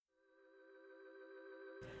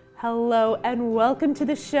Hello and welcome to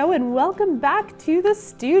the show and welcome back to the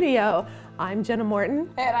studio. I'm Jenna Morton.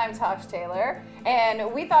 And I'm Tosh Taylor.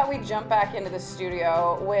 And we thought we'd jump back into the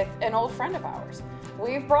studio with an old friend of ours.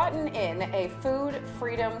 We've brought in a food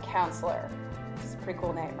freedom counselor. It's a pretty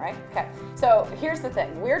cool name, right? Okay, so here's the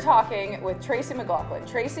thing. We're talking with Tracy McLaughlin.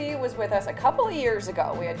 Tracy was with us a couple of years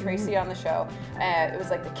ago. We had Tracy on the show. It was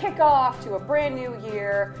like the kickoff to a brand new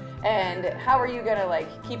year. And how are you gonna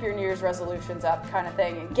keep your New Year's resolutions up kind of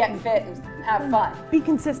thing and get fit and have fun? Be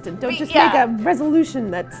consistent. Don't just make a resolution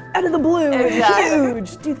that's out of the blue and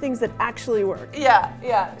huge. Do things that actually work.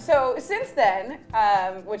 Yeah. So since then,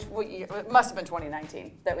 it must have been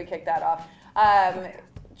 2019 that we kicked that off,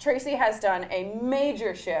 Tracy has done a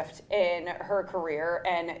major shift in her career,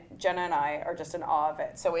 and Jenna and I are just in awe of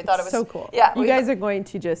it. So we thought it was so cool. Yeah, you guys are going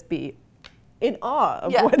to just be in awe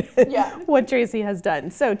of what Tracy has done.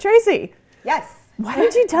 So Tracy. Yes. Why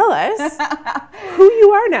don't you tell us who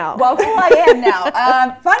you are now? Well, who I am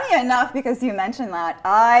now. Funny enough, because you mentioned that,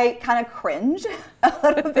 I kind of cringe a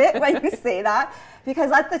little bit when you say that,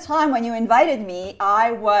 because at the time when you invited me,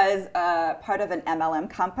 I was part of an MLM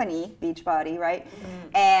company, Beachbody, right?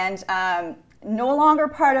 Mm-hmm. And no longer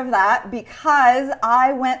part of that because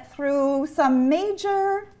I went through some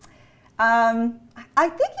major, I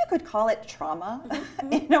think you could call it trauma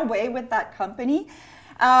in a way with that company.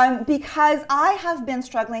 Because I have been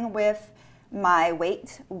struggling with my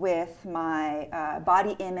weight, with my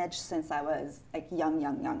body image since I was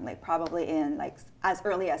young, probably in as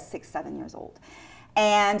early as 6-7 years old.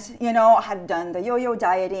 And I have done the yo-yo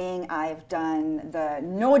dieting, I've done the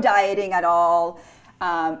no dieting at all,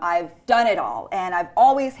 I've done it all, and I've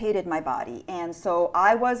always hated my body. And so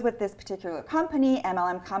I was with this particular company,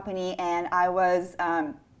 MLM company, and I was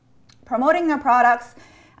promoting their products,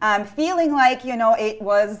 feeling like, it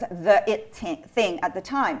was the it thing at the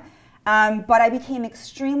time. But I became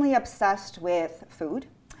extremely obsessed with food,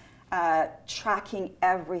 tracking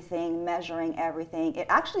everything, measuring everything. It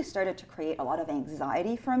actually started to create a lot of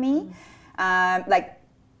anxiety for me,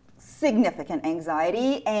 significant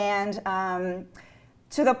anxiety, and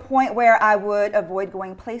to the point where I would avoid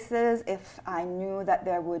going places if I knew that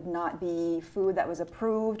there would not be food that was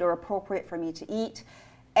approved or appropriate for me to eat.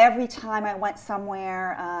 Every time I went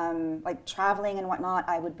somewhere, traveling and whatnot,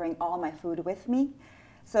 I would bring all my food with me.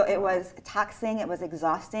 So it was taxing, it was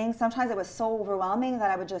exhausting. Sometimes it was so overwhelming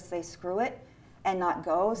that I would just say, screw it, and not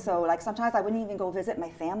go. So sometimes I wouldn't even go visit my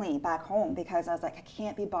family back home because I was like, I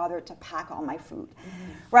can't be bothered to pack all my food,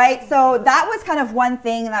 right? So that was kind of one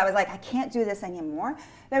thing that I was like, I can't do this anymore.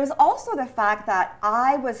 There was also the fact that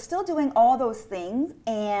I was still doing all those things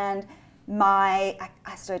and I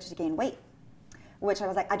started to gain weight, which I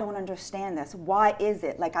was like, I don't understand this. Why is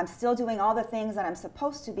it? I'm still doing all the things that I'm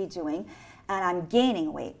supposed to be doing, and I'm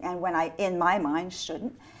gaining weight, and when I, in my mind,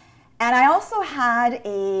 shouldn't. And I also had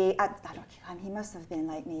he must have been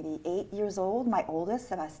maybe 8 years old, my oldest,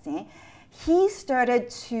 Sebastien. He started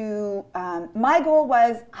to, my goal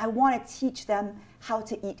was, I want to teach them how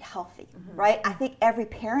to eat healthy, right? I think every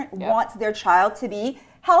parent wants their child to be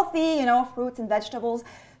healthy, fruits and vegetables.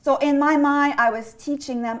 So in my mind, I was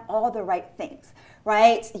teaching them all the right things,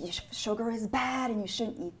 right? Sugar is bad and you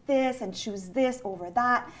shouldn't eat this and choose this over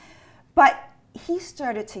that. But he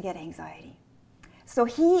started to get anxiety. So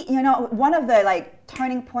he, one of the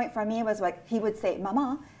turning point for me was he would say,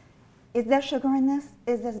 Mama, is there sugar in this?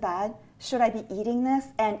 Is this bad? Should I be eating this?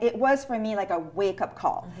 And it was for me a wake-up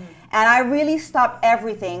call. And I really stopped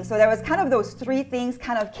everything. So there was kind of those three things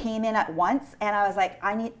kind of came in at once. And I was like,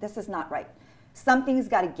 this is not right. Something's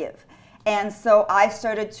got to give. And so I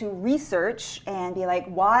started to research and be like,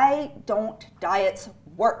 why don't diets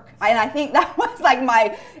work? And I think that was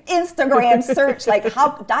my Instagram search, how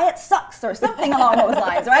diet sucks or something along those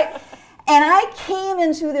lines, right? And I came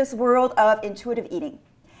into this world of intuitive eating.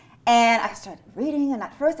 And I started reading, and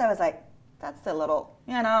at first I was like, that's a little,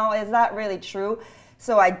 is that really true?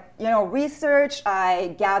 So I, researched,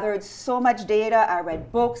 I gathered so much data, I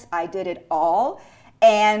read books, I did it all.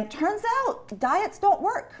 And turns out diets don't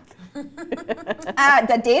work.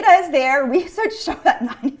 The data is there. Research shows that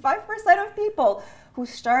 95% of people who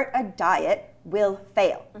start a diet will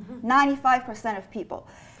fail. 95% of people.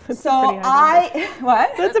 That's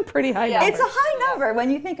what? That's a pretty high number. It's a high number when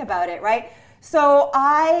you think about it, right? So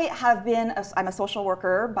I'm a social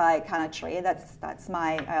worker by kind of trade. That's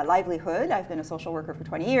my livelihood. I've been a social worker for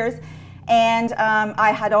 20 years. And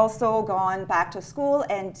I had also gone back to school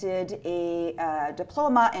and did a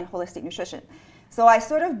diploma in holistic nutrition. So I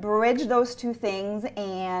sort of bridge those two things,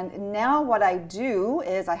 and now what I do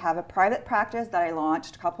is I have a private practice that I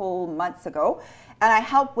launched a couple months ago, and I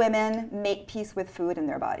help women make peace with food in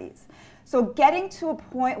their bodies. So getting to a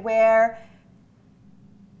point where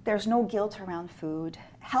there's no guilt around food,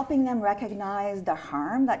 helping them recognize the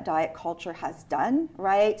harm that diet culture has done,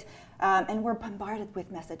 right? And we're bombarded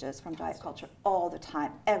with messages from diet culture all the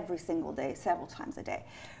time, every single day, several times a day,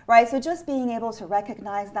 right? So just being able to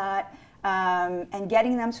recognize that and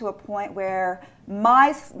getting them to a point where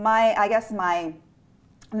my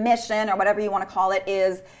mission, or whatever you want to call it,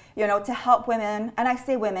 is, to help women, and I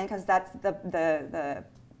say women because that's the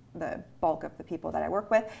bulk of the people that I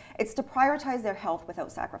work with, it's to prioritize their health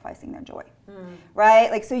without sacrificing their joy,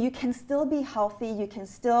 right? Like, so you can still be healthy, you can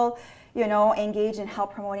still, engage in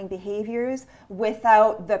health promoting behaviors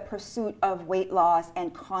without the pursuit of weight loss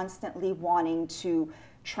and constantly wanting to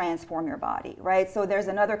transform your body, right? So there's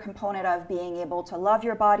another component of being able to love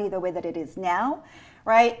your body the way that it is now,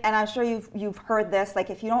 right? And I'm sure you've heard this, like,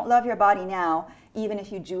 if you don't love your body now, even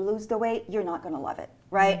if you do lose the weight, you're not going to love it,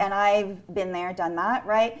 right? And I've been there, done that,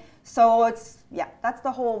 right? So that's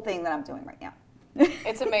the whole thing that I'm doing right now.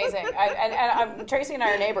 It's amazing. Tracy and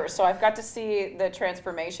I are neighbors, so I've got to see the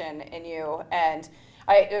transformation in you. And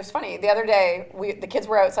it was funny, the other day, the kids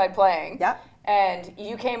were outside playing. Yeah. And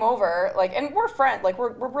you came over, and we're friends,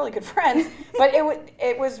 we're really good friends, but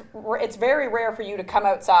it's very rare for you to come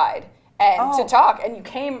outside and to talk, and you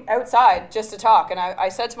came outside just to talk. And I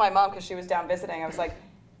said to my mom, because she was down visiting, I was like,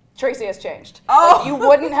 Tracy has changed. You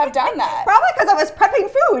wouldn't have done that. Probably because I was prepping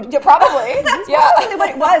food. Yeah, probably. That's probably what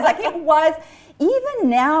it was. It was, even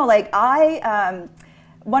now,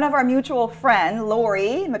 one of our mutual friends,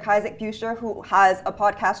 Lori McIsaac-Busher, who has a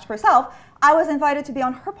podcast herself, I was invited to be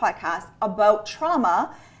on her podcast about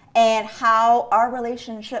trauma and how our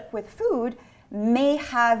relationship with food may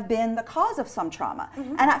have been the cause of some trauma.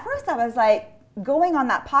 And at first I was like, going on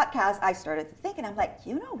that podcast, I started to think, and I'm like,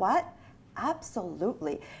 you know what?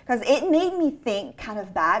 Absolutely. Because it made me think kind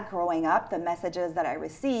of bad growing up, the messages that I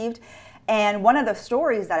received. And one of the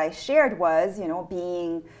stories that I shared was,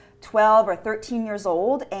 being 12 or 13 years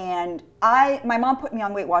old, and my mom put me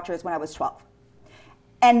on Weight Watchers when I was 12.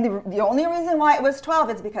 And the only reason why it was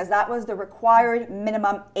 12 is because that was the required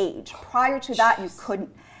minimum age. Prior to that, you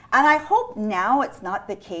couldn't. And I hope now it's not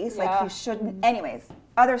the case, you shouldn't. Anyways,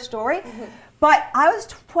 other story. But I was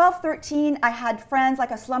 12, 13, I had friends,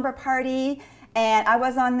 like a slumber party, and I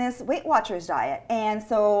was on this Weight Watchers diet. And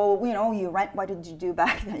so, you rent, what did you do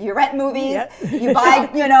back then? You rent movies, you buy,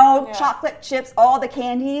 chocolate chips, all the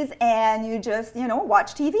candies, and you just,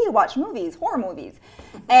 watch TV, watch movies, horror movies.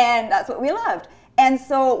 And that's what we loved. And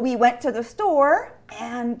so we went to the store,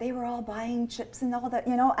 and they were all buying chips and all that,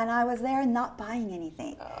 and I was there not buying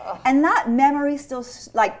anything. And that memory still,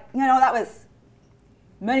 that was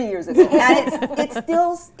many years ago, and it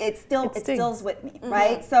stills with me,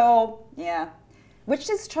 right? So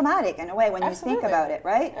which is traumatic in a way when you think about it,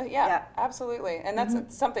 right? Absolutely. And that's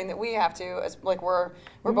something that we have to, as we're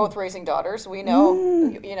both raising daughters. We know,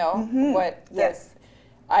 what this.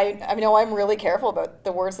 I know I'm really careful about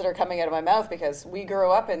the words that are coming out of my mouth, because we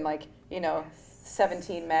grew up in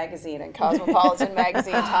 17 magazine and Cosmopolitan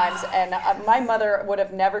magazine times, and my mother would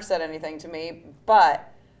have never said anything to me,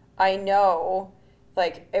 but I know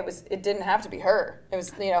it didn't have to be her. It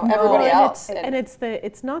was everybody else. And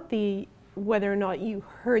it's not the whether or not you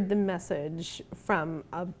heard the message from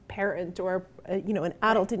a parent or an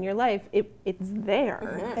adult in your life. It's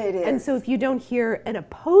there. It is. And so if you don't hear an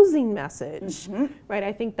opposing message, right?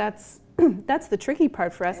 I think that's the tricky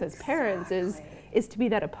part for us as parents is to be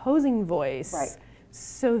that opposing voice, right,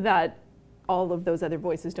 so that all of those other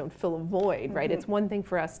voices don't fill a void, right? It's one thing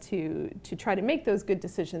for us to try to make those good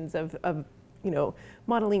decisions of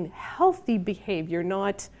modeling healthy behavior,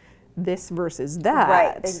 not this versus that.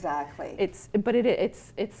 Right, exactly. It's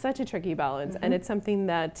such a tricky balance, and it's something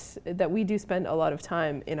that we do spend a lot of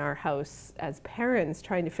time in our house as parents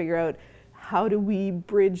trying to figure out, how do we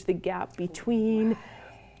bridge the gap between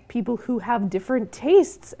people who have different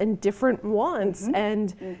tastes and different wants,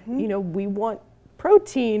 and we want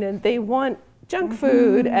protein and they want junk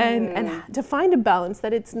food, and to find a balance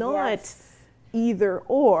that it's not either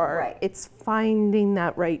or, right, it's finding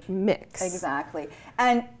that right mix. Exactly.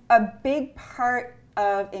 And a big part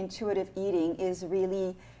of intuitive eating is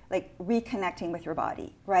really reconnecting with your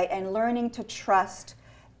body, right? And learning to trust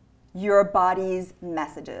your body's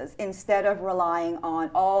messages instead of relying on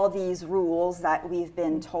all these rules that we've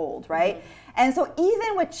been told, right? And so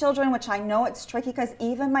even with children, which I know it's tricky, because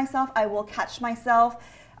even myself, I will catch myself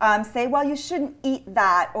say, well, you shouldn't eat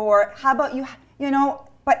that, or how about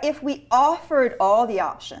but if we offered all the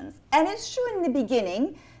options, and it's true in the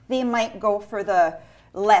beginning, they might go for the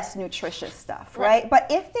less nutritious stuff, right? But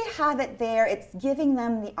if they have it there, it's giving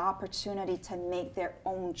them the opportunity to make their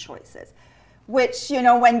own choices. Which, you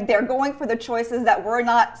know, when they're going for the choices that we're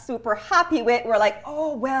not super happy with, we're like,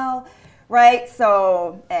 oh, well, right?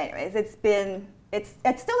 So anyways,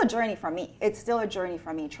 it's still a journey for me. It's still a journey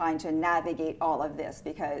for me trying to navigate all of this,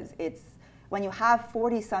 because it's, when you have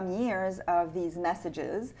 40 some years of these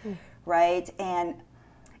messages, right? And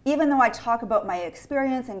even though I talk about my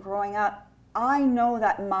experience and growing up, I know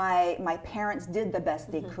that my parents did the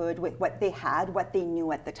best they could with what they had, what they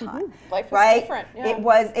knew at the time. Life was right? different. Yeah.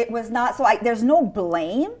 It was not, so there's no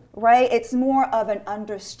blame, right? It's more of an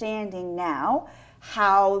understanding now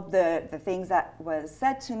how the things that was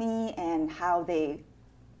said to me and how they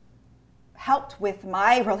helped with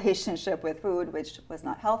my relationship with food, which was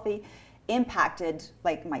not healthy, impacted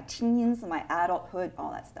like my teens, my adulthood,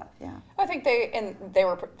 all that stuff. Yeah. I think they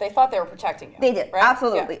thought they were protecting you. They did, right?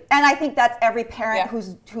 absolutely. Yeah. And I think that's every parent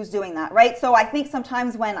who's doing that, right? So I think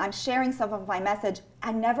sometimes when I'm sharing some of my message,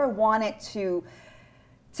 I never want it to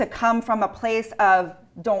come from a place of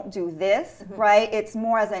don't do this, right? It's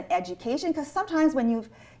more as an education, because sometimes when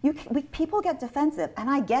people get defensive, and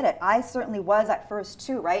I get it. I certainly was at first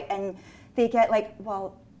too, right? And they get like,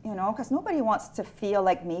 well, you know, because nobody wants to feel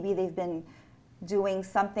like maybe they've been doing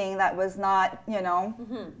something that was not, you know,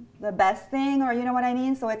 the best thing, or you know what I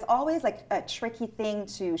mean? So it's always like a tricky thing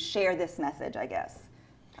to share this message, I guess.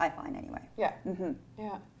 I find anyway. Yeah.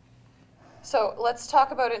 Yeah. So let's talk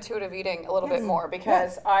about intuitive eating a little bit more,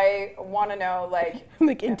 because I want to know,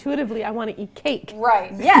 like intuitively, I want to eat cake.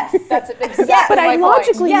 Right. Yes. That's exactly But I my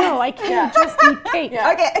logically point. know I can't just eat cake.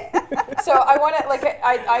 Yeah. Okay. So I want to, like,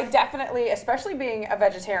 I definitely, especially being a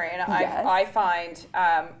vegetarian, I find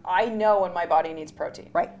I know when my body needs protein.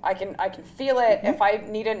 Right. I can feel it. If I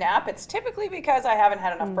need a nap, it's typically because I haven't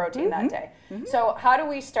had enough protein that day. So how do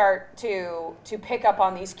we start to pick up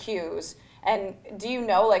on these cues? And do you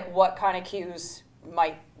know, like, what kind of cues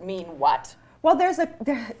might mean what? Well,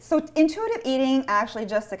 so intuitive eating, actually,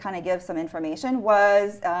 just to kind of give some information,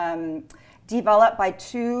 was developed by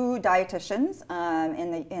two dietitians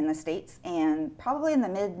in the States, and probably in the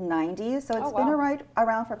mid-90s. So it's been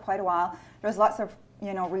around for quite a while. There's lots of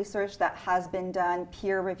research that has been done,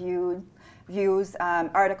 peer-reviewed views,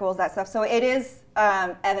 articles, that stuff. So it is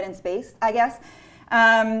evidence-based, I guess.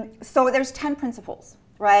 So there's 10 principles.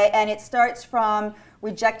 Right, and it starts from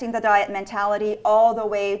rejecting the diet mentality all the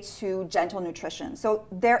way to gentle nutrition. So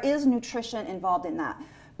there is nutrition involved in that.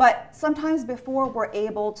 But sometimes before we're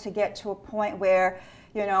able to get to a point where,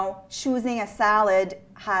 choosing a salad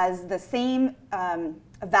has the same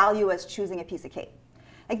value as choosing a piece of cake.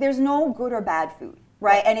 Like, there's no good or bad food,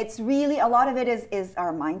 right? And it's really, a lot of it is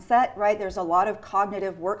our mindset, right? There's a lot of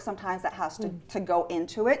cognitive work sometimes that has to go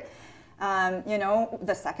into it.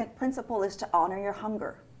 The second principle is to honor your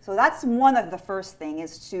hunger. So that's one of the first thing,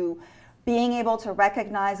 is to being able to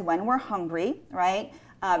recognize when we're hungry, right?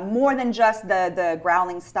 More than just the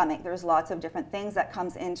growling stomach. There's lots of different things that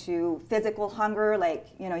comes into physical hunger, like,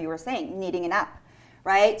 you were saying, needing a nap,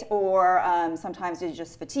 right? Or sometimes it's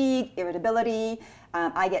just fatigue, irritability.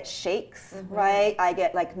 I get shakes, right? I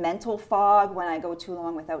get like mental fog when I go too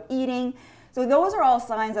long without eating. So those are all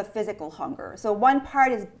signs of physical hunger. So one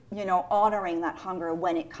part is, honoring that hunger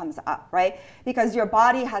when it comes up, right? Because your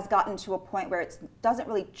body has gotten to a point where it doesn't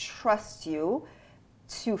really trust you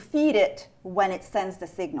to feed it when it sends the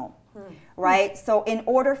signal, right? So in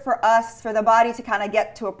order for the body to kind of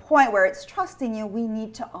get to a point where it's trusting you, we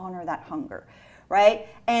need to honor that hunger, right?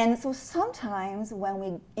 And so sometimes when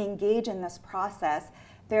we engage in this process,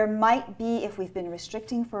 there might be, if we've been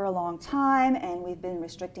restricting for a long time and we've been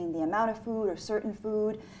restricting the amount of food or certain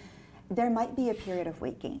food, there might be a period of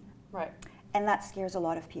weight gain. Right. And that scares a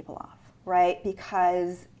lot of people off, right?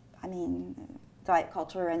 Because, diet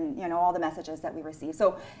culture and, all the messages that we receive.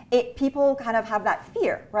 So people kind of have that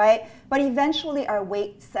fear, right? But eventually our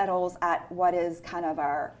weight settles at what is kind of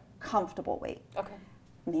our comfortable weight. Okay.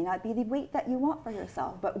 It may not be the weight that you want for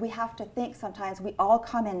yourself, but we have to think sometimes we all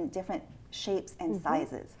come in different shapes and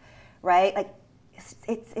sizes, right? Like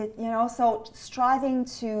it's so striving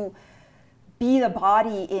to be the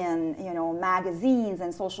body in, magazines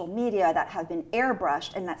and social media that have been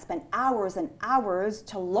airbrushed and that spend hours and hours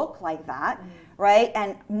to look like that, right?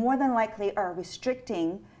 And more than likely are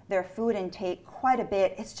restricting their food intake quite a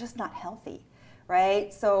bit. It's just not healthy,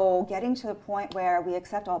 right? So getting to the point where we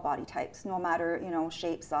accept all body types, no matter,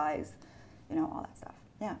 shape, size, all that stuff.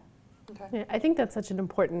 Yeah. Okay. Yeah, I think that's such an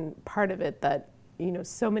important part of it, that,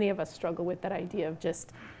 so many of us struggle with that idea of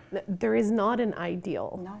just, there is not an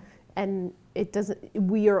ideal. No. and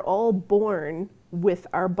we are all born with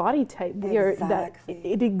our body type.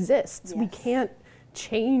 It exists. Yes. We can't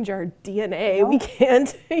change our DNA. No. We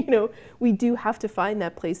can't, we do have to find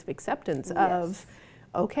that place of acceptance of,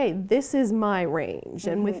 okay, this is my range,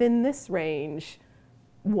 and within this range,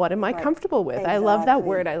 what am I comfortable with? Exactly. I love that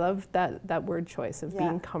word. I love that word choice of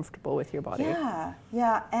being comfortable with your body.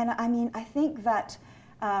 Yeah. And I mean, I think that,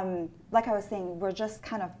 like I was saying, we're just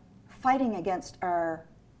kind of fighting against our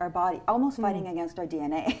body, almost fighting against our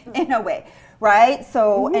DNA in a way, right?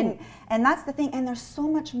 So, and that's the thing. And there's so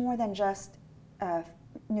much more than just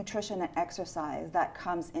nutrition and exercise that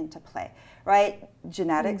comes into play, right?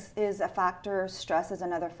 Genetics is a factor, stress is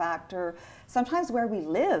another factor. Sometimes where we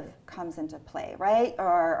live comes into play, right?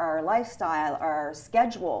 Our lifestyle, our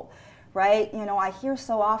schedule, right? I hear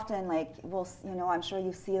so often, like, I'm sure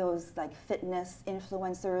you see those like fitness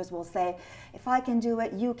influencers will say, if I can do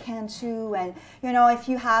it, you can too. And, if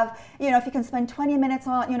you have, if you can spend 20 minutes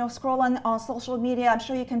on, scrolling on social media, I'm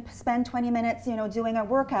sure you can spend 20 minutes, doing a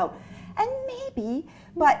workout. And maybe,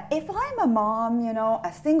 but if I'm a mom,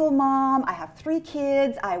 a single mom, I have 3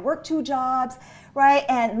 kids, I work 2 jobs, right?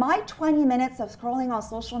 And my 20 minutes of scrolling on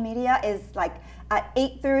social media is like at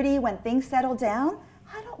 8:30 when things settle down.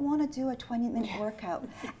 I don't want to do a 20-minute workout.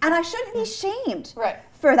 And I shouldn't be shamed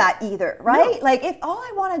for that either, right? No. Like, if all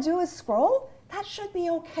I want to do is scroll, that should be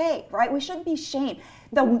okay, right? We shouldn't be shamed.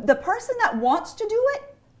 The person that wants to do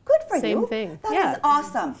it, good for you. Same thing. That is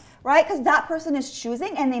awesome, right? Because that person is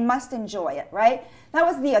choosing and they must enjoy it, right? That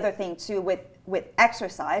was the other thing too with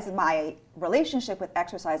exercise. My relationship with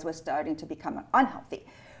exercise was starting to become unhealthy,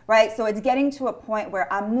 right? So it's getting to a point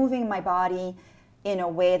where I'm moving my body in a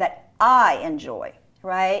way that I enjoy,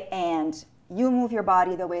 right? And you move your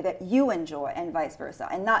body the way that you enjoy and vice versa.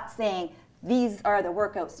 And not saying these are the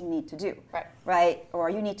workouts you need to do, right? Or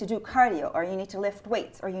you need to do cardio, or you need to lift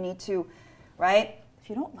weights, or you need to, right? If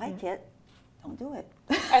you don't like it, don't do it.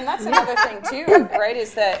 And that's another thing too, right?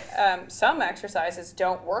 Is that some exercises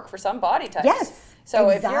don't work for some body types. Yes, so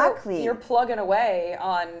exactly. if you're plugging away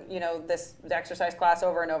on this exercise class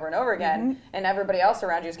over and over and over again, and everybody else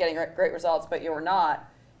around you is getting great results, but you're not,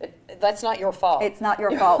 that's not your fault. It's not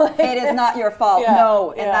your fault. It is not your fault.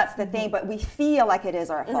 No, and that's the thing. But we feel like it is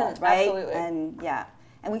our fault, right? Absolutely.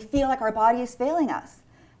 And we feel like our body is failing us.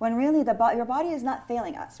 When really your body is not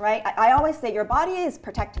failing us, right? I always say your body is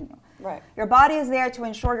protecting you. Right. Your body is there to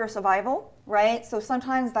ensure your survival, right? So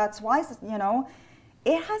sometimes that's why,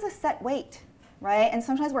 it has a set weight, right? And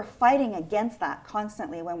sometimes we're fighting against that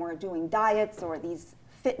constantly when we're doing diets or these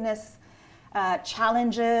fitness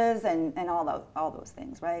challenges and all those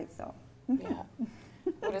things, right? So. Yeah.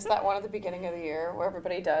 What is that one at the beginning of the year where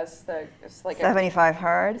everybody does it's like 75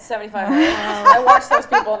 hard. 75 hard. I watch those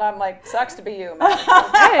people and I'm like, sucks to be you, man.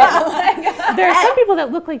 There are some people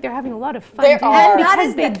that look like they're having a lot of fun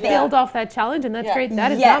because they build off that challenge, and that's great.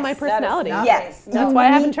 That is not my personality. Yes. That's why I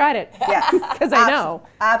haven't tried it. Yes. Because I know.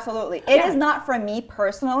 Absolutely. It is not for me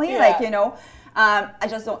personally. I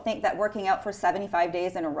just don't think that working out for 75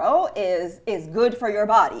 days in a row is good for your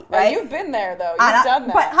body, right? You've been there, though. You've done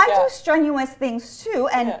that. But I do strenuous things, too,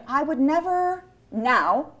 and I would never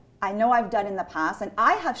now. I know I've done in the past, and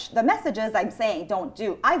I have the messages I'm saying don't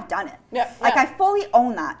do. I've done it. I fully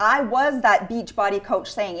own that. I was that beach body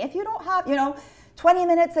coach saying, if you don't have, 20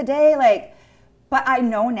 minutes a day, but I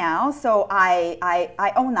know now, so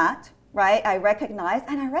I own that, right? I recognize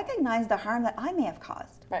the harm that I may have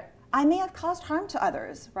caused. Right. I may have caused harm to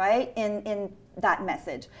others, right, in that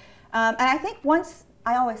message. And I think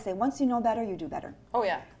I always say, once you know better, you do better. Oh,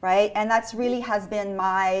 yeah. Right? And that's really has been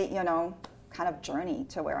my, kind of journey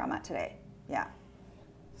to where I'm at today. Yeah.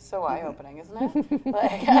 So eye-opening, isn't it?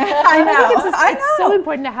 I know. It's so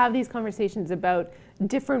important to have these conversations about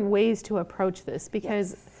different ways to approach this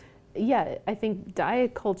because, I think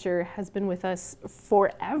diet culture has been with us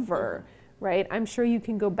forever, right? I'm sure you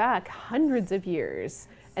can go back hundreds of years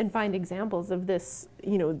and find examples of this,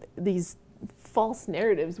 these false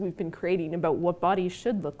narratives we've been creating about what bodies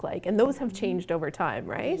should look like. And those have changed over time,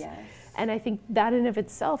 right? Yes. And I think that in of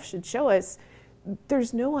itself should show us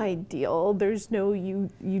there's no ideal, there's no, you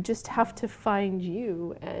just have to find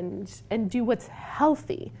you and do what's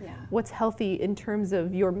healthy. Yeah. What's healthy in terms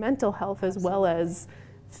of your mental health as well as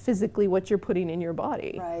physically what you're putting in your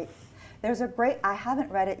body. Right. There's I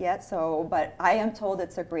haven't read it yet, but I am told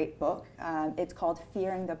it's a great book. It's called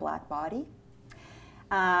Fearing the Black Body.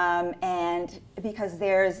 And because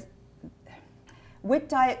with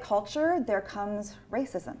diet culture, there comes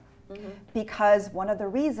racism. Mm-hmm. Because one of the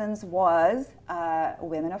reasons was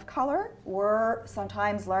women of color were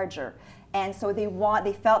sometimes larger. And so they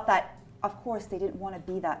felt that, of course, they didn't want to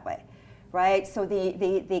be that way. right? So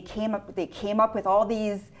they came up with all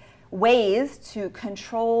these ways to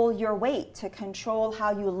control your weight, to control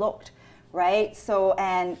how you looked, right? So,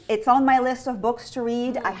 and it's on my list of books to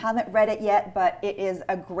read. I haven't read it yet, but it is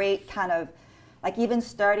a great kind of like even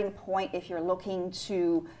starting point if you're looking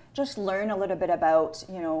to just learn a little bit about,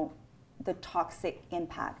 you know, the toxic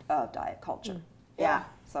impact of diet culture. Yeah.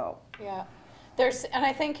 So. Yeah. And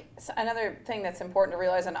I think another thing that's important to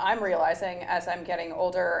realize, and I'm realizing as I'm getting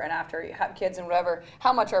older and after you have kids and whatever,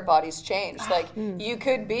 how much our bodies change. Like you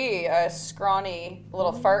could be a scrawny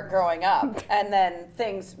little fart growing up, and then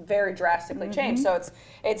things very drastically change. So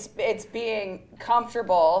it's being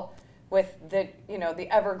comfortable with the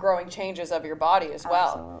ever growing changes of your body as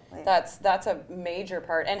well. Absolutely. That's a major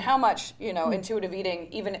part. And how much intuitive eating,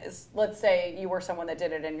 even as, let's say you were someone that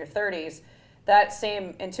did it in your 30s. That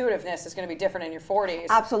same intuitiveness is going to be different in your 40s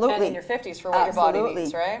Absolutely. And in your 50s for what your body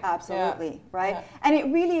needs, right? Absolutely, right? Yeah. And it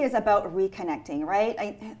really is about reconnecting,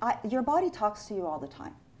 right? Your body talks to you all the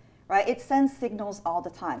time, right? It sends signals all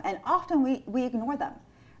the time. And often we ignore them,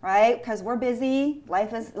 right? Because we're busy,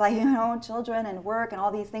 life is like, children and work and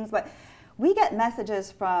all these things, but we get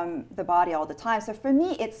messages from the body all the time. So for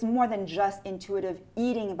me, it's more than just intuitive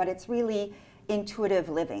eating, but it's really intuitive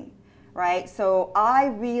living, right? So I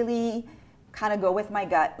really kind of go with my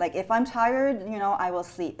gut. Like if I'm tired, I will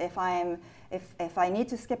sleep. If I need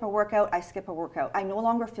to skip a workout, I skip a workout. I no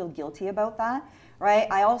longer feel guilty about that,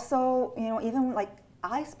 right? I also, even like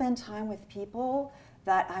I spend time with people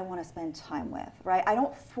that I want to spend time with, right? I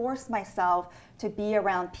don't force myself to be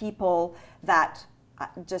around people that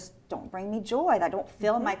just don't bring me joy, that don't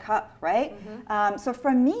fill my cup, right? So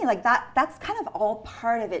for me, like that's kind of all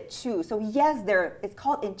part of it too. So yes, it's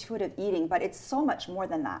called intuitive eating, but it's so much more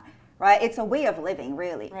than that. Right? It's a way of living,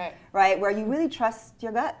 really. Right? Where you really trust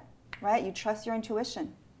your gut, right? You trust your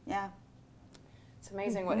intuition. Yeah. It's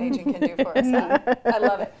amazing what aging can do for us. I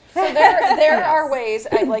love it. So there are ways,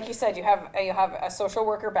 like you said, you have a social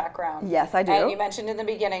worker background. Yes, I do. And you mentioned in the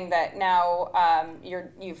beginning that now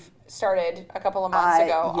you've started a couple of months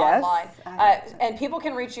ago online. And people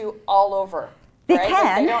can reach you all over. They right? can.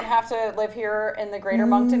 Like they don't have to live here in the greater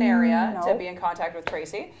Moncton area to be in contact with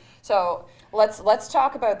Tracy. So let's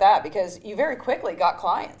talk about that because you very quickly got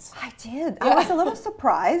clients. I did. I was a little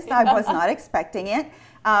surprised. I was not expecting it.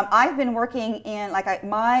 I've been working in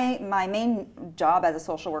my main job as a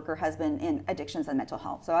social worker has been in addictions and mental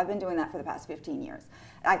health. So I've been doing that for the past 15 years.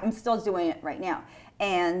 I'm still doing it right now,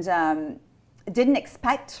 and didn't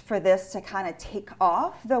expect for this to kind of take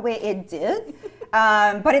off the way it did.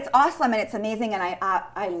 But it's awesome and it's amazing and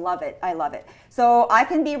I love it. I love it. So I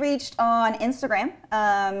can be reached on Instagram.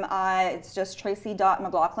 It's just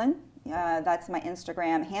tracy.mclaughlin. That's my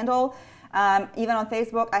Instagram handle. Even on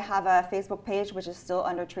Facebook, I have a Facebook page which is still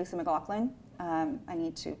under Tracy McLaughlin. I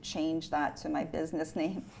need to change that to my business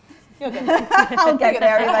name. I'll get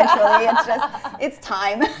there eventually. It's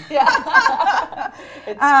time. Yeah.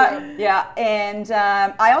 It's true. Yeah, and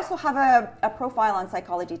I also have a profile on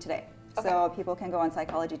Psychology Today. Okay. So people can go on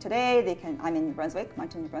Psychology Today. I'm in New Brunswick,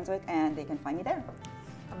 Moncton, New Brunswick, and they can find me there.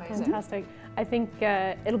 Amazing. Fantastic. I think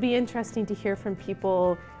it'll be interesting to hear from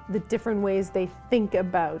people the different ways they think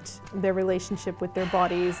about their relationship with their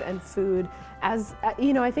bodies and food. As I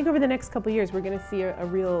think over the next couple of years, we're going to see a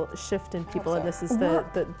real shift in people, and this is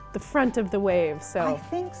the front of the wave. So I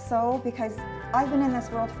think so, because I've been in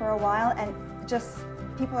this world for a while, and just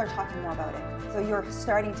people are talking more about it. So you're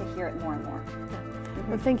starting to hear it more and more. Yeah.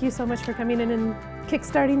 Well, thank you so much for coming in and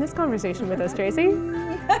kickstarting this conversation with us, Tracy.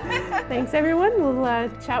 Thanks, everyone. We'll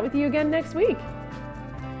chat with you again next week.